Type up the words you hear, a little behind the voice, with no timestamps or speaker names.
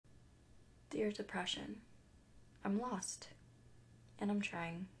severe depression. I'm lost. And I'm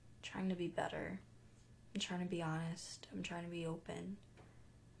trying to be better. I'm trying to be honest. I'm trying to be open.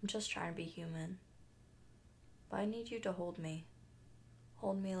 I'm just trying to be human. But I need you to hold me.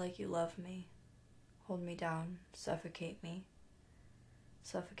 Hold me like you love me. Hold me down. Suffocate me.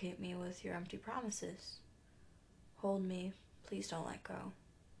 Suffocate me with your empty promises. Hold me. Please don't let go.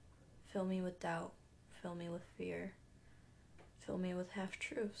 Fill me with doubt. Fill me with fear. Fill me with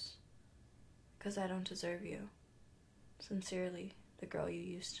half-truths. Because I don't deserve you. Sincerely, the girl you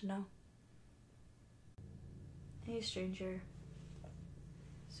used to know. Hey, stranger.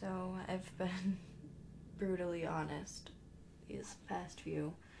 So, I've been brutally honest these past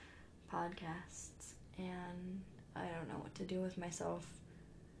few podcasts, and I don't know what to do with myself.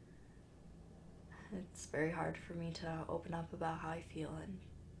 It's very hard for me to open up about how I feel and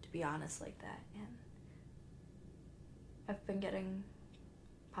to be honest like that, and I've been getting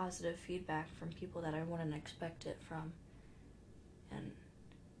positive feedback from people that I wouldn't expect it from, and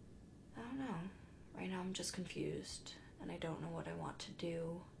I don't know. Right now I'm just confused, and I don't know what I want to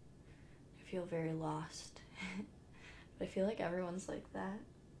do. I feel very lost. But I feel like everyone's like that,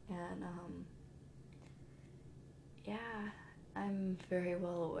 and yeah, I'm very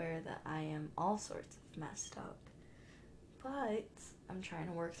well aware that I am all sorts of messed up, but I'm trying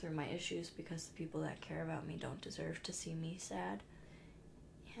to work through my issues because the people that care about me don't deserve to see me sad,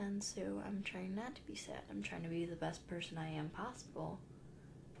 and so I'm trying not to be sad. I'm trying to be the best person I am possible.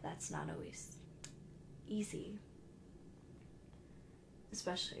 That's not always easy,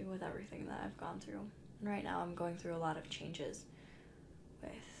 especially with everything that I've gone through. And right now I'm going through a lot of changes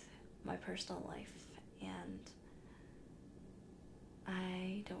with my personal life, and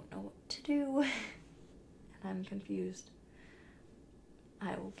I don't know what to do, and I'm confused.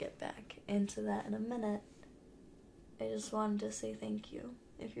 I will get back into that in a minute. I just wanted to say thank you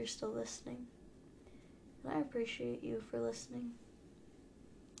if you're still listening, and I appreciate you for listening.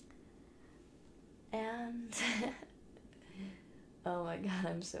 And oh my god,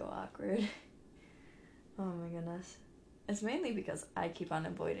 I'm so awkward. Oh my goodness. It's mainly because I keep on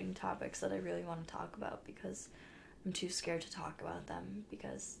avoiding topics that I really want to talk about because I'm too scared to talk about them,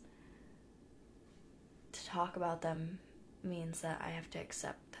 because to talk about them means that I have to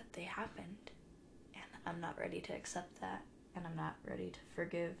accept that they happened, and I'm not ready to accept that, and I'm not ready to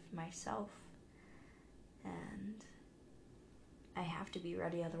forgive myself, and I have to be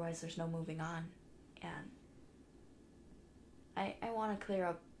ready, otherwise there's no moving on. And I want to clear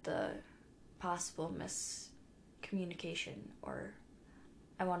up the possible miscommunication, or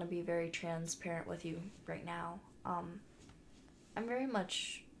I want to be very transparent with you right now. I'm very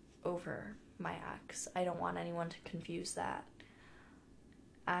much over my ex. I don't want anyone to confuse that.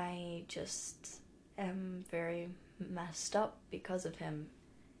 I just am very messed up because of him,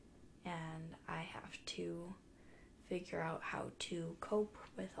 and I have to figure out how to cope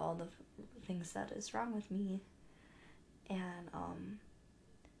with all the things that is wrong with me, and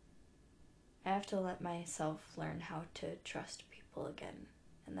I have to let myself learn how to trust people again,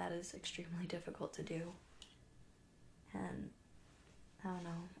 and that is extremely difficult to do. And I don't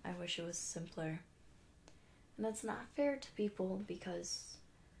know, I wish it was simpler. And it's not fair to people because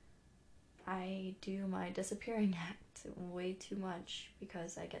I do my disappearing act way too much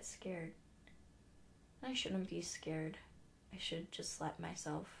because I get scared. And I shouldn't be scared. I should just let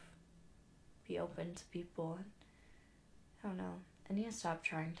myself be open to people. And I don't know, I need to stop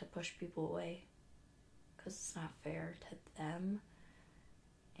trying to push people away because it's not fair to them.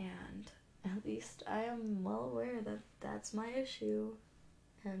 And at least I am well aware that that's my issue,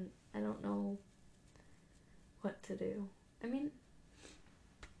 and I don't know what to do. I mean,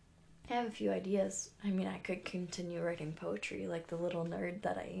 I have a few ideas. I mean, I could continue writing poetry like the little nerd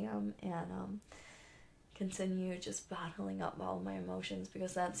that I am, and continue just bottling up all my emotions,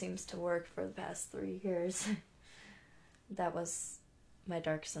 because that seems to work for the past 3 years. That was my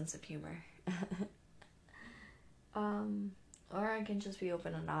dark sense of humor. Or I can just be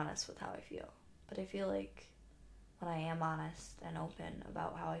open and honest with how I feel. But I feel like when I am honest and open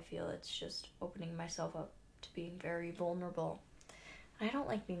about how I feel, it's just opening myself up to being very vulnerable. I don't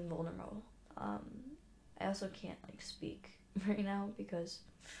like being vulnerable. I also can't speak right now because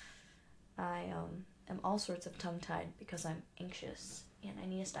I am all sorts of tongue-tied because I'm anxious, and I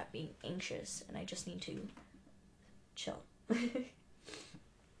need to stop being anxious, and I just need to chill.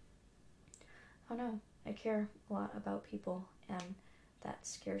 Oh no, I care a lot about people, and that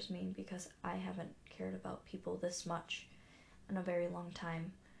scares me because I haven't cared about people this much in a very long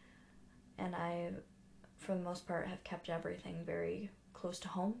time, and I, for the most part, have kept everything very close to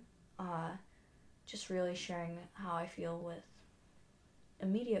home, just really sharing how I feel with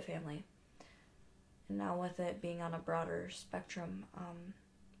immediate family. And now with it being on a broader spectrum,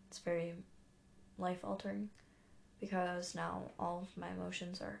 it's very life-altering because now all of my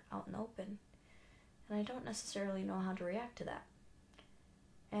emotions are out in the open. And I don't necessarily know how to react to that.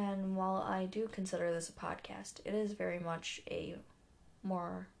 And while I do consider this a podcast, it is very much a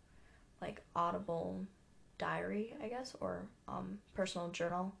more like audible diary, I guess, or personal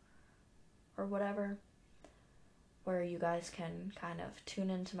journal or whatever, where you guys can kind of tune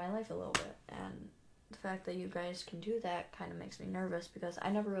into my life a little bit. And the fact that you guys can do that kind of makes me nervous because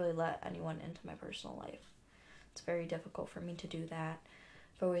I never really let anyone into my personal life. It's very difficult for me to do that.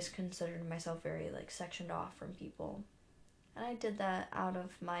 I've always considered myself very like sectioned off from people. And I did that out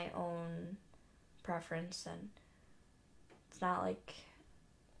of my own preference, and it's not like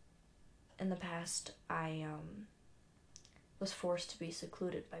in the past I was forced to be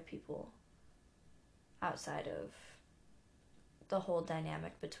secluded by people outside of the whole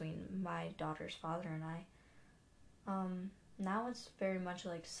dynamic between my daughter's father and I. Now it's very much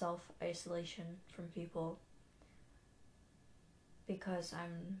like self-isolation from people because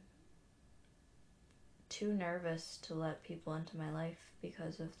I'm too nervous to let people into my life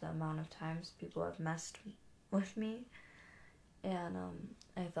because of the amount of times people have messed with me. And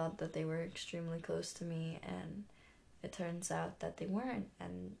I thought that they were extremely close to me, and it turns out that they weren't,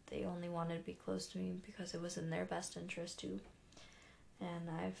 and they only wanted to be close to me because it was in their best interest too.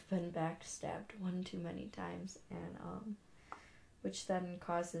 And I've been backstabbed one too many times, and which then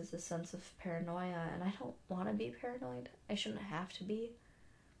causes a sense of paranoia, and I don't want to be paranoid. I shouldn't have to be.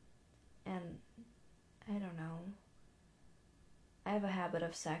 And I don't know. I have a habit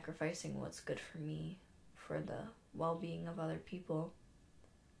of sacrificing what's good for me for the well-being of other people.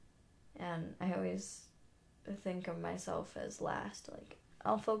 And I always think of myself as last. Like,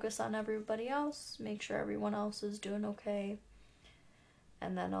 I'll focus on everybody else, make sure everyone else is doing okay,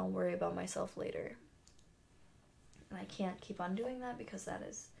 and then I'll worry about myself later. And I can't keep on doing that because that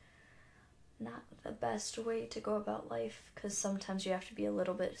is not the best way to go about life, because sometimes you have to be a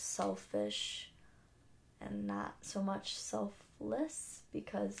little bit selfish and not so much selfless,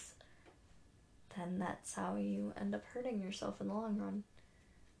 because then that's how you end up hurting yourself in the long run.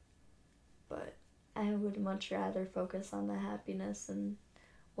 But I would much rather focus on the happiness and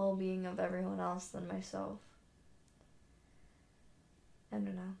well-being of everyone else than myself. I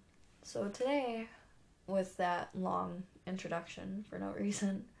don't know. So today, with that long introduction for no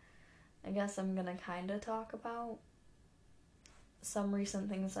reason, I guess I'm gonna kind of talk about some recent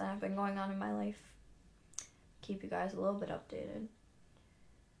things that have been going on in my life. Keep you guys a little bit updated.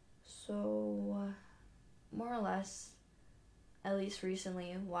 So, more or less, at least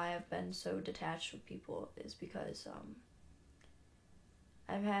recently, why I've been so detached with people is because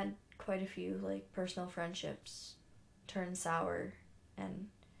I've had quite a few like personal friendships turn sour, and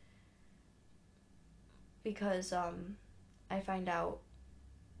because I find out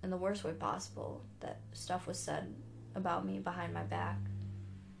in the worst way possible that stuff was said about me behind my back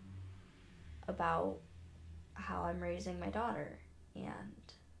about how I'm raising my daughter, and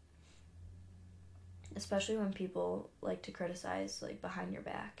especially when people like to criticize like behind your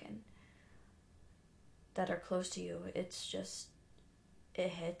back and that are close to you, it's just, it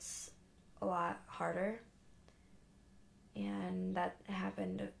hits a lot harder. And that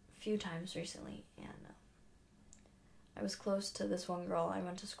happened a few times recently, and I was close to this one girl. I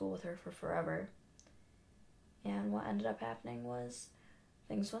went to school with her for forever, and what ended up happening was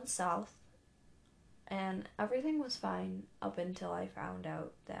things went south, and everything was fine up until I found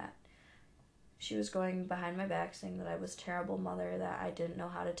out that she was going behind my back saying that I was a terrible mother, that I didn't know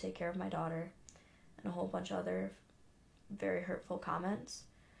how to take care of my daughter, and a whole bunch of other very hurtful comments,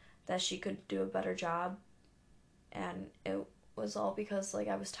 that she could do a better job. And it was all because like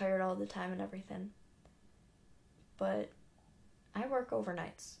I was tired all the time and everything. But I work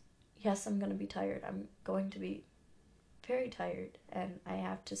overnights. Yes, I'm going to be tired. I'm going to be very tired, and I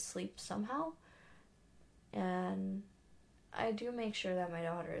have to sleep somehow. And I do make sure that my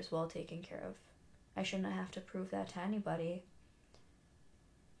daughter is well taken care of. I shouldn't have to prove that to anybody.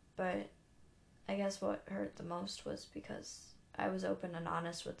 But I guess what hurt the most was because I was open and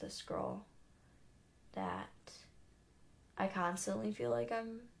honest with this girl, that I constantly feel like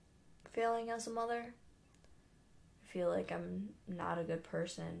I'm failing as a mother. I feel like I'm not a good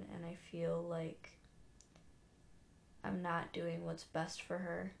person, and I feel like I'm not doing what's best for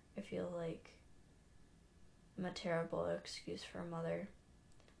her. I feel like I'm a terrible excuse for a mother.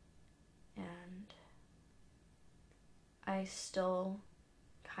 And I still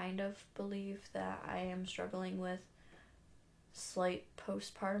kind of believe that I am struggling with slight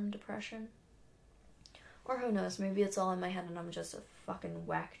postpartum depression. Or who knows, maybe it's all in my head and I'm just a fucking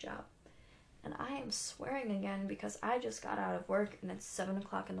whack job. And I am swearing again because I just got out of work and it's 7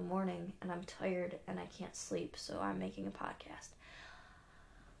 o'clock in the morning and I'm tired and I can't sleep, so I'm making a podcast.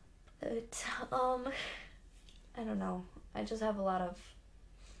 But, I don't know. I just have a lot of...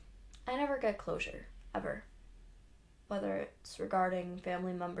 I never get closure, ever. Whether it's regarding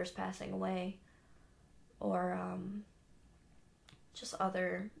family members passing away or, just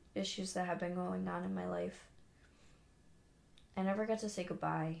other issues that have been going on in my life. I never get to say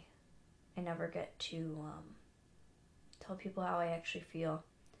goodbye. I never get to tell people how I actually feel.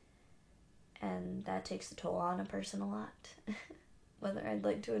 And that takes a toll on a person a lot, whether I'd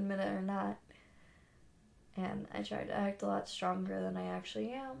like to admit it or not. And I try to act a lot stronger than I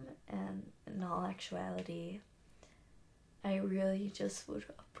actually am, and in all actuality, I really just would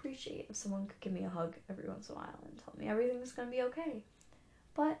appreciate if someone could give me a hug every once in a while and tell me everything's gonna be okay.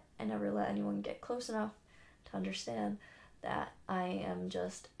 But I never let anyone get close enough to understand that I am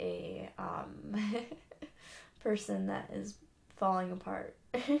just a person that is falling apart.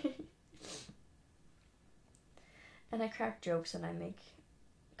 And I crack jokes and I make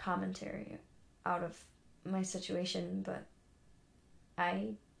commentary out of my situation, but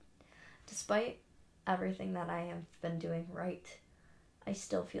despite everything that I have been doing right, I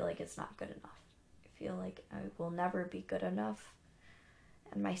still feel like it's not good enough. I feel like I will never be good enough,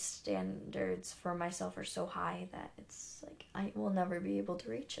 and my standards for myself are so high that it's like I will never be able to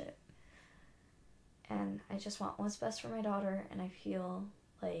reach it. And I just want what's best for my daughter, and I feel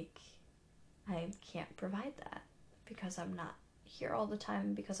like I can't provide that because I'm not here all the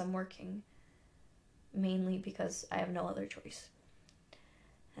time, because I'm working, mainly because I have no other choice.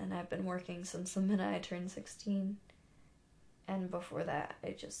 And I've been working since the minute I turned 16, and before that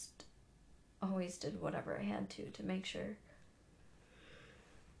I just always did whatever I had to make sure.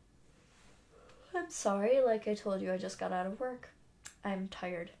 I'm sorry, like I told you, I just got out of work. I'm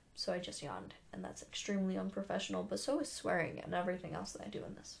tired, so I just yawned, and that's extremely unprofessional, but so is swearing and everything else that I do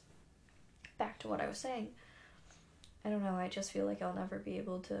in this. Back to what I was saying. I don't know, I just feel like I'll never be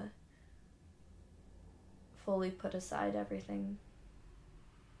able to fully put aside everything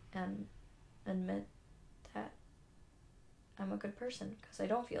and admit that I'm a good person, because I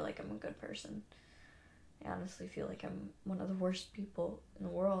don't feel like I'm a good person. I honestly feel like I'm one of the worst people in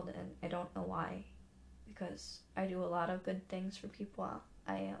the world, and I don't know why, because I do a lot of good things for people.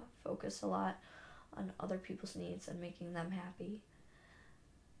 I focus a lot on other people's needs and making them happy,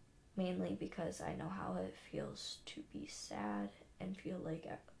 mainly because I know how it feels to be sad and feel like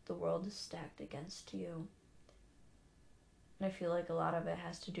the world is stacked against you. And I feel like a lot of it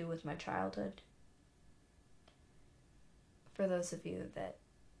has to do with my childhood. For those of you that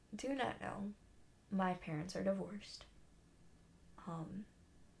do not know, my parents are divorced.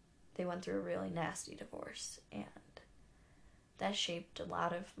 They went through a really nasty divorce, and that shaped a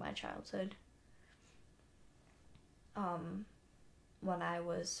lot of my childhood. When I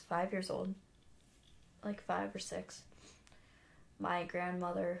was 5 years old, like 5 or 6, my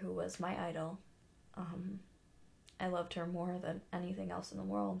grandmother, who was my idol, I loved her more than anything else in the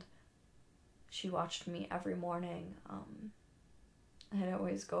world. She watched me every morning. I'd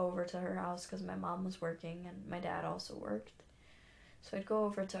always go over to her house because my mom was working and my dad also worked. So I'd go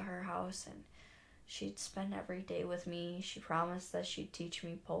over to her house and she'd spend every day with me. She promised that she'd teach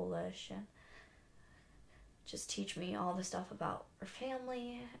me Polish and just teach me all the stuff about her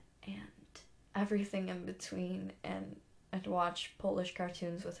family and everything in between, and I'd watch Polish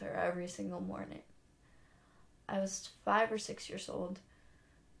cartoons with her every single morning. I was 5 or 6 years old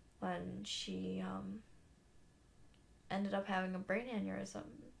when she ended up having a brain aneurysm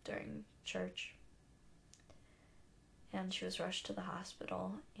during church. And she was rushed to the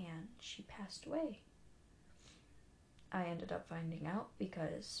hospital and she passed away. I ended up finding out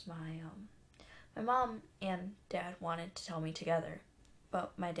because my mom and dad wanted to tell me together.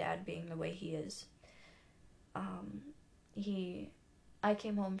 But my dad, being the way he is, I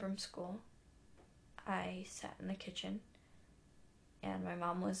came home from school. I sat in the kitchen and my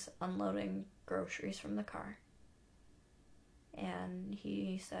mom was unloading groceries from the car. And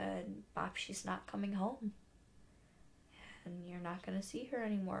he said, "Bop, she's not coming home. And you're not going to see her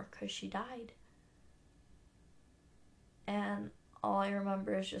anymore because she died." And all I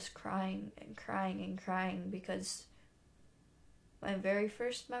remember is just crying and crying and crying, because my very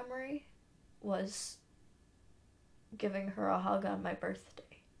first memory was giving her a hug on my birthday.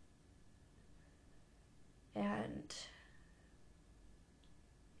 And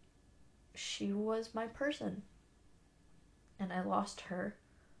she was my person. And I lost her.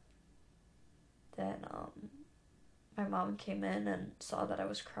 Then my mom came in and saw that I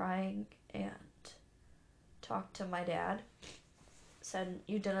was crying and talked to my dad. said,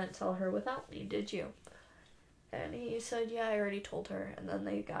 "You didn't tell her without me, did you?" And he said, "Yeah, I already told her." And then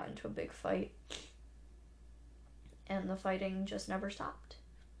they got into a big fight. And the fighting just never stopped.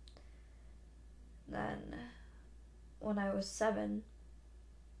 Then, when I was 7,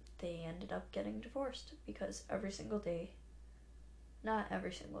 they ended up getting divorced because every single day, not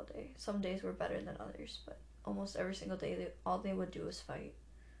every single day, some days were better than others, but almost every single day, all they would do was fight,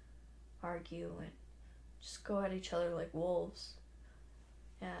 argue, and just go at each other like wolves.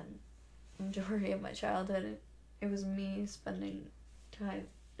 And the majority of my childhood, it was me spending time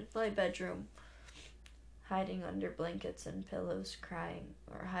in my bedroom, hiding under blankets and pillows, crying,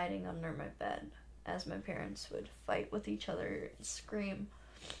 or hiding under my bed as my parents would fight with each other and scream.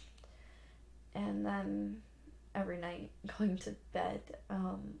 And then every night going to bed,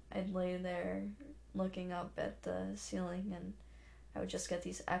 I'd lay there looking up at the ceiling, and I would just get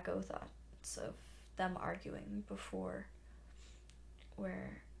these echo thoughts of them arguing before,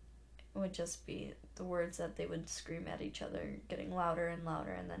 where it would just be the words that they would scream at each other getting louder and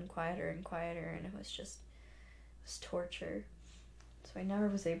louder, and then quieter and quieter, and it was torture. So I never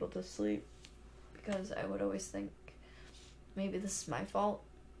was able to sleep because I would always think, maybe this is my fault.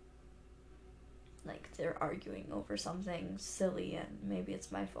 Like, they're arguing over something silly and maybe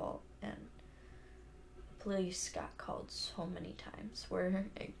it's my fault. And the police got called so many times where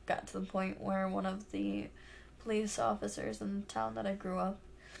it got to the point where one of the police officers in the town that I grew up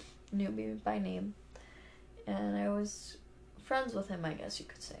knew me by name. And I was friends with him, I guess you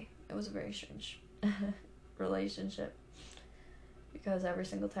could say. It was a very strange relationship. Because every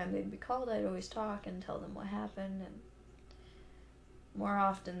single time they'd be called, I'd always talk and tell them what happened. And more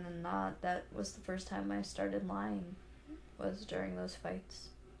often than not, that was the first time I started lying, was during those fights.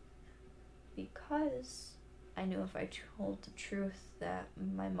 Because I knew if I told the truth that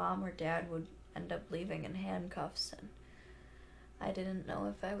my mom or dad would end up leaving in handcuffs, and I didn't know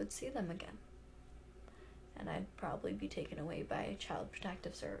if I would see them again. And I'd probably be taken away by Child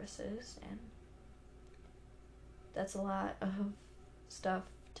Protective Services, and that's a lot of stuff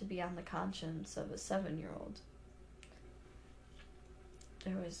to be on the conscience of a 7-year-old.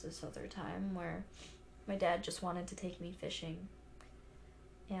 There was this other time where my dad just wanted to take me fishing,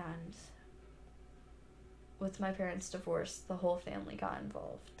 and with my parents' divorce, the whole family got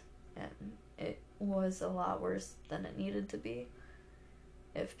involved, and it was a lot worse than it needed to be.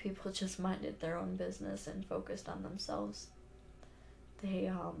 If people just minded their own business and focused on themselves,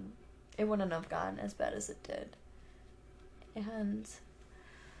 it wouldn't have gotten as bad as it did. And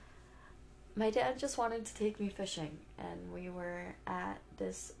my dad just wanted to take me fishing, and we were at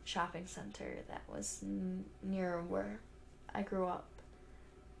this shopping center that was near where I grew up.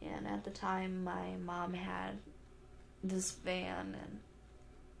 And at the time, my mom had this van, and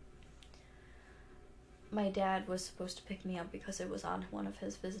my dad was supposed to pick me up because it was on one of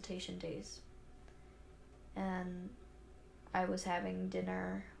his visitation days. And I was having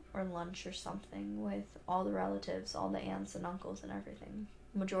dinner or lunch or something with all the relatives, all the aunts and uncles and everything,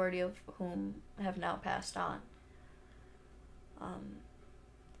 majority of whom have now passed on.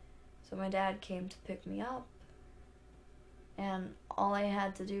 So my dad came to pick me up, and all I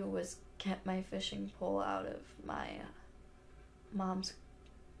had to do was get my fishing pole out of my mom's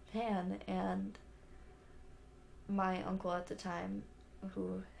hand, and my uncle at the time,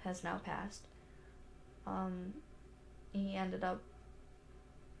 who has now passed, he ended up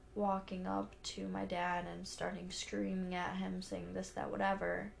walking up to my dad and starting screaming at him, saying this, that,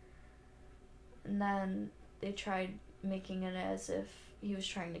 whatever. And then they tried making it as if he was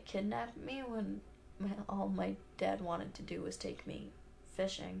trying to kidnap me, when all my dad wanted to do was take me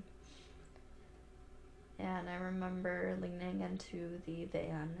fishing. And I remember leaning into the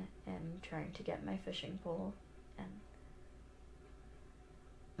van and trying to get my fishing pole, and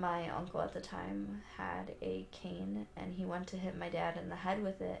my uncle at the time had a cane, and he went to hit my dad in the head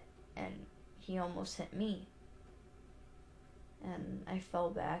with it, and he almost hit me. And I fell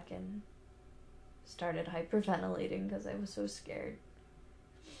back and started hyperventilating because I was so scared.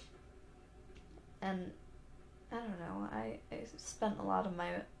 And I don't know, I spent a lot of my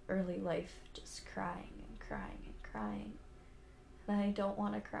early life just crying and crying and crying. And I don't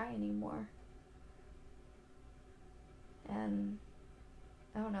want to cry anymore. And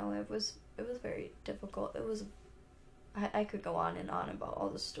I don't know, it was very difficult. I could go on and on about all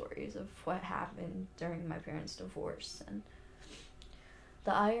the stories of what happened during my parents' divorce, and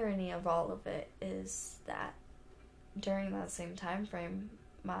the irony of all of it is that during that same time frame,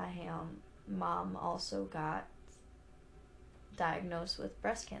 my mom also got diagnosed with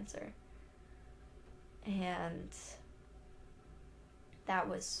breast cancer, and that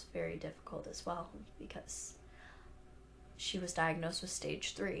was very difficult as well, because she was diagnosed with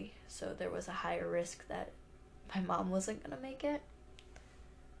stage 3, so there was a higher risk that my mom wasn't going to make it.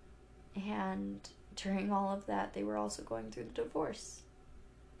 And during all of that, they were also going through the divorce,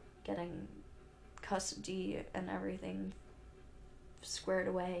 getting custody and everything squared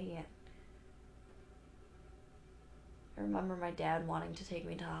away. And I remember my dad wanting to take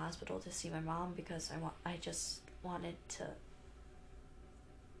me to the hospital to see my mom because I just wanted to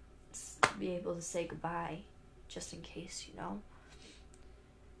be able to say goodbye, just in case,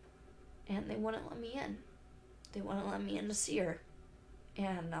 And they wouldn't let me in. They wouldn't let me in to see her.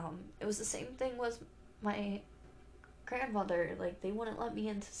 And it was the same thing with my grandmother. Like, they wouldn't let me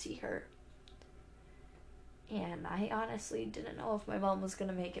in to see her. And I honestly didn't know if my mom was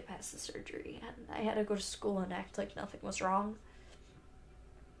going to make it past the surgery. And I had to go to school and act like nothing was wrong.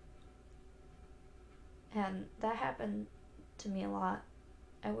 And that happened to me a lot.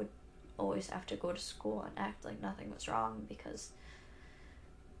 I would always have to go to school and act like nothing was wrong, because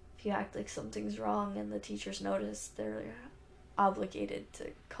if you act like something's wrong and the teachers notice, they're obligated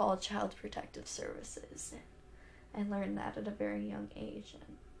to call Child Protective Services and learn that at a very young age.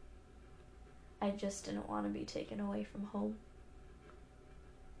 And I just didn't want to be taken away from home.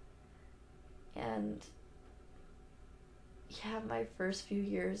 And yeah, my first few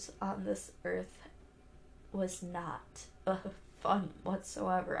years on this earth was not fun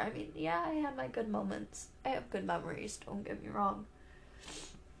whatsoever. I mean, yeah, I had my good moments. I have good memories, don't get me wrong.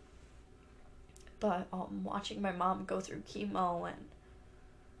 But watching my mom go through chemo and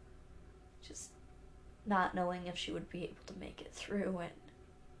just not knowing if she would be able to make it through, and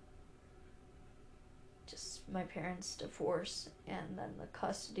just my parents' divorce, and then the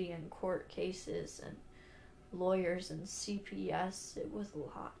custody and court cases and lawyers and CPS, it was a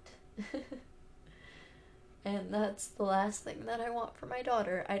lot. And that's the last thing that I want for my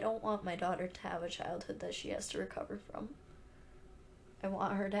daughter. I don't want my daughter to have a childhood that she has to recover from. I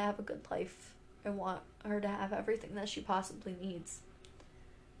want her to have a good life. I want her to have everything that she possibly needs.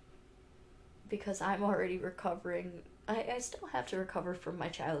 Because I'm already recovering. I still have to recover from my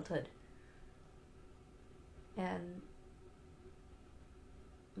childhood. And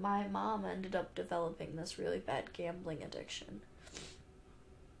my mom ended up developing this really bad gambling addiction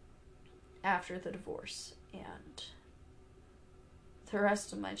after the divorce. And the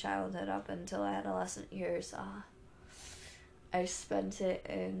rest of my childhood up until adolescent years, I spent it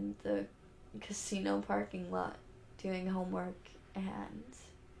in the casino parking lot doing homework and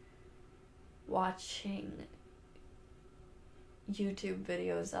watching YouTube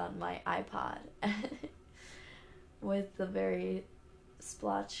videos on my iPod with the very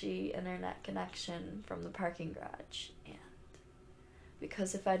splotchy internet connection from the parking garage. And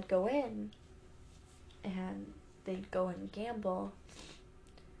because if I'd go in and they'd go and gamble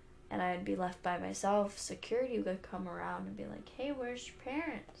and I'd be left by myself, security would come around and be like, "Hey, where's your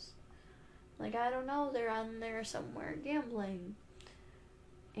parents?" Like, "I don't know, they're on there somewhere gambling."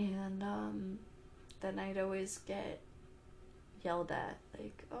 And then I'd always get yelled at,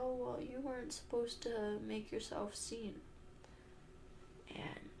 like, "Oh, well, you weren't supposed to make yourself seen."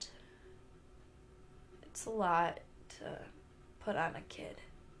 And it's a lot to put on a kid.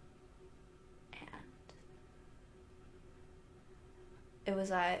 It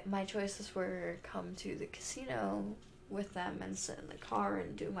was my choices were come to the casino with them and sit in the car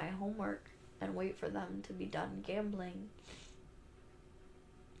and do my homework and wait for them to be done gambling,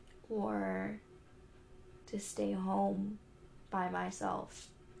 or to stay home by myself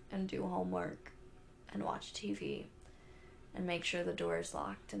and do homework and watch TV and make sure the door is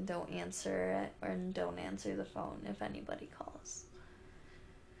locked and don't answer it, or don't answer the phone if anybody calls.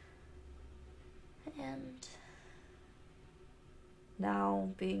 And now,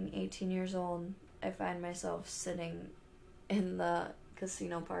 being 18 years old, I find myself sitting in the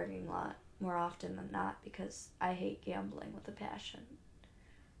casino parking lot more often than not, because I hate gambling with a passion.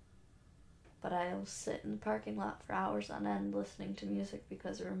 But I'll sit in the parking lot for hours on end listening to music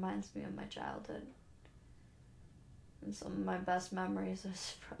because it reminds me of my childhood. And some of my best memories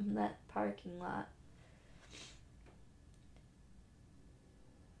is from that parking lot.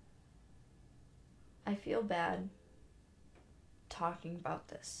 I feel bad talking about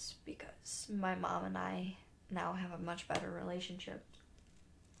this because my mom and I now have a much better relationship.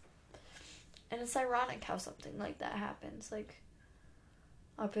 And it's ironic how something like that happens. Like,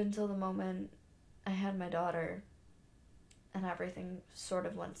 up until the moment I had my daughter and everything sort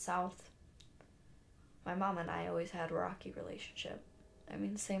of went south, my mom and I always had a rocky relationship. I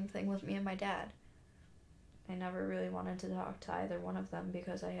mean, same thing with me and my dad. I never really wanted to talk to either one of them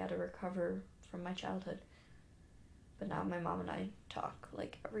because I had to recover from my childhood. But now my mom and I talk,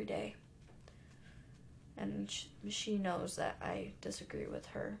 like, every day. And she knows that I disagree with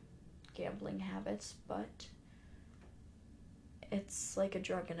her gambling habits, but it's like a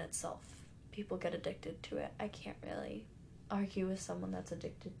drug in itself. People get addicted to it. I can't really argue with someone that's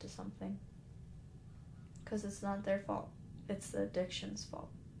addicted to something, because it's not their fault. It's the addiction's fault.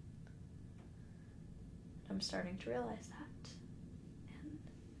 I'm starting to realize that.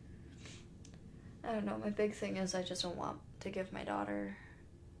 And I don't know, my big thing is I just don't want to give my daughter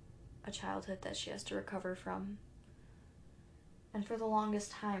a childhood that she has to recover from. And for the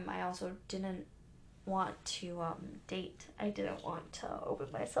longest time, I also didn't want to date. I didn't want to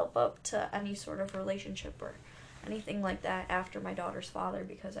open myself up to any sort of relationship or anything like that after my daughter's father,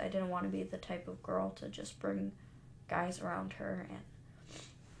 because I didn't want to be the type of girl to just bring guys around her, and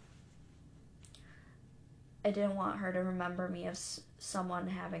I didn't want her to remember me as someone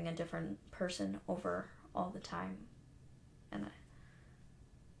having a different person over all the time. And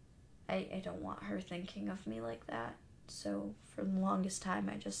I don't want her thinking of me like that. So for the longest time,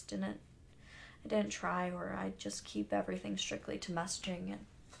 I didn't try, or I just keep everything strictly to messaging.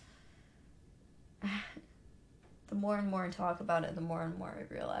 And the more and more I talk about it, the more and more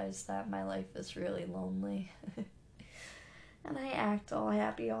I realize that my life is really lonely. And I act all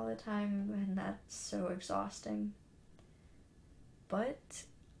happy all the time, and that's so exhausting. But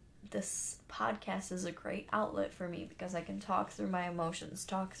this podcast is a great outlet for me, because I can talk through my emotions,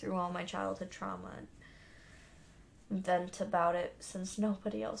 talk through all my childhood trauma, and vent about it, since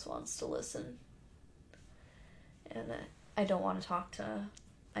nobody else wants to listen. And I don't want to talk to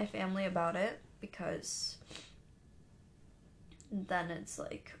my family about it, because then it's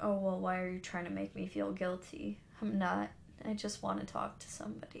like, oh, well, why are you trying to make me feel guilty? I'm not. I just want to talk to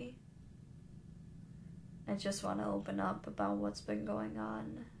somebody. I just want to open up about what's been going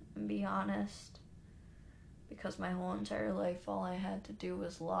on and be honest. Because my whole entire life, all I had to do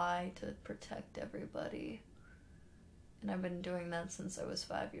was lie to protect everybody. And I've been doing that since I was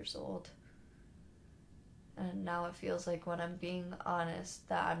 5 years old. And now it feels like when I'm being honest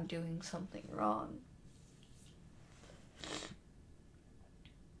that I'm doing something wrong.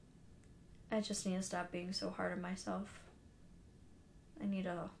 I just need to stop being so hard on myself. I need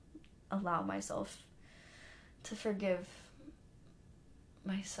to allow myself to forgive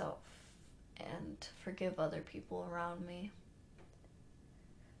myself and forgive other people around me.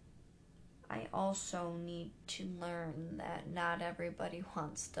 I also need to learn that not everybody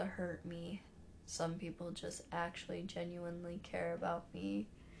wants to hurt me. Some people just actually genuinely care about me.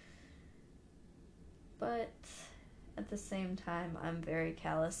 But at the same time, I'm very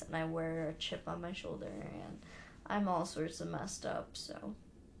callous and I wear a chip on my shoulder, and I'm all sorts of messed up, so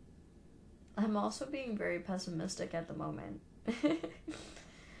I'm also being very pessimistic at the moment.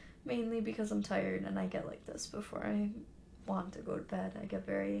 Mainly because I'm tired, and I get like this before I want to go to bed. I get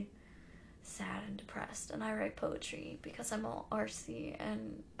very sad and depressed, and I write poetry because I'm all artsy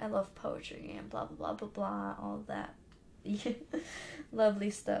and I love poetry and blah blah blah blah blah, all that lovely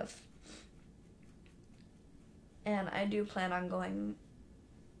stuff. And I do plan on going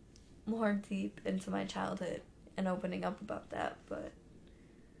more deep into my childhood and opening up about that, but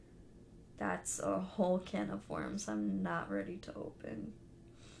that's a whole can of worms I'm not ready to open.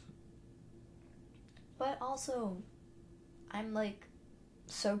 But also, I'm like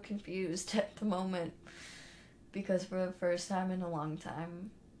so confused at the moment, because for the first time in a long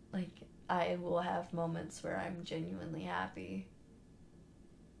time, like, I will have moments where I'm genuinely happy.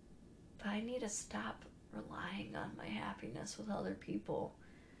 But I need to stop relying on my happiness with other people.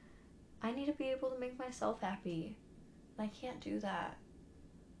 I need to be able to make myself happy. And I can't do that.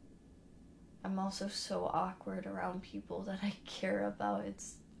 I'm also so awkward around people that I care about.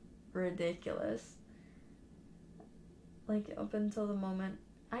 It's ridiculous. Like, up until the moment,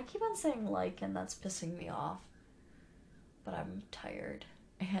 I keep on saying like, and that's pissing me off. But I'm tired,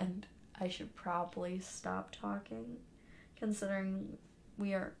 and I should probably stop talking, considering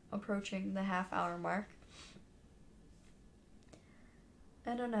we are approaching the half-hour mark.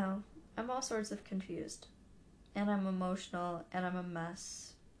 I don't know. I'm all sorts of confused. And I'm emotional, and I'm a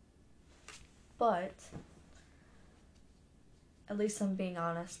mess. But at least I'm being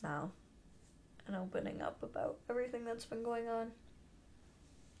honest now and opening up about everything that's been going on.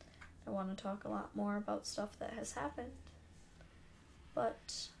 I want to talk a lot more about stuff that has happened.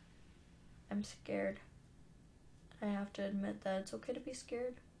 But I'm scared. I have to admit that it's okay to be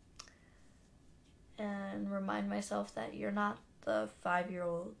scared. And remind myself that you're not the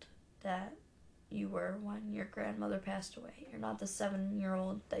 5-year-old that you were when your grandmother passed away. You're not the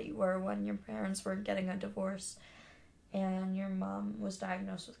 7-year-old that you were when your parents were getting a divorce and your mom was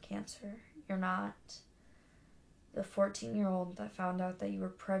diagnosed with cancer. You're not the 14-year-old that found out that you were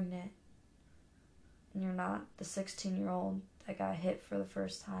pregnant And you're not the 16-year-old that got hit for the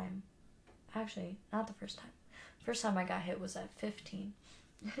first time. Actually, not the first time. First time I got hit was at 15.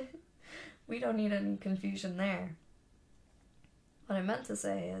 We don't need any confusion there. What I meant to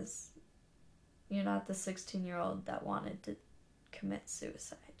say is, you're not the 16-year-old that wanted to commit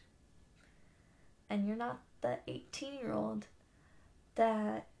suicide. And you're not the 18-year-old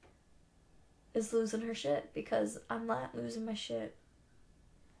that is losing her shit, because I'm not losing my shit.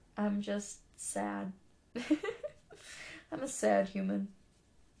 I'm just sad. I'm a sad human.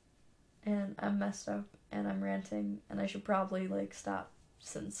 And I'm messed up, and I'm ranting, and I should probably, stop,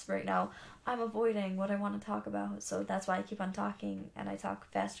 since right now I'm avoiding what I want to talk about, so that's why I keep on talking, and I talk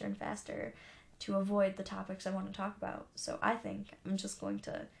faster and faster to avoid the topics I want to talk about. So I think I'm just going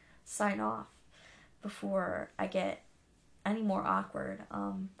to sign off before I get any more awkward,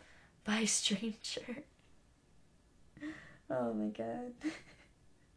 by a stranger. Oh my god.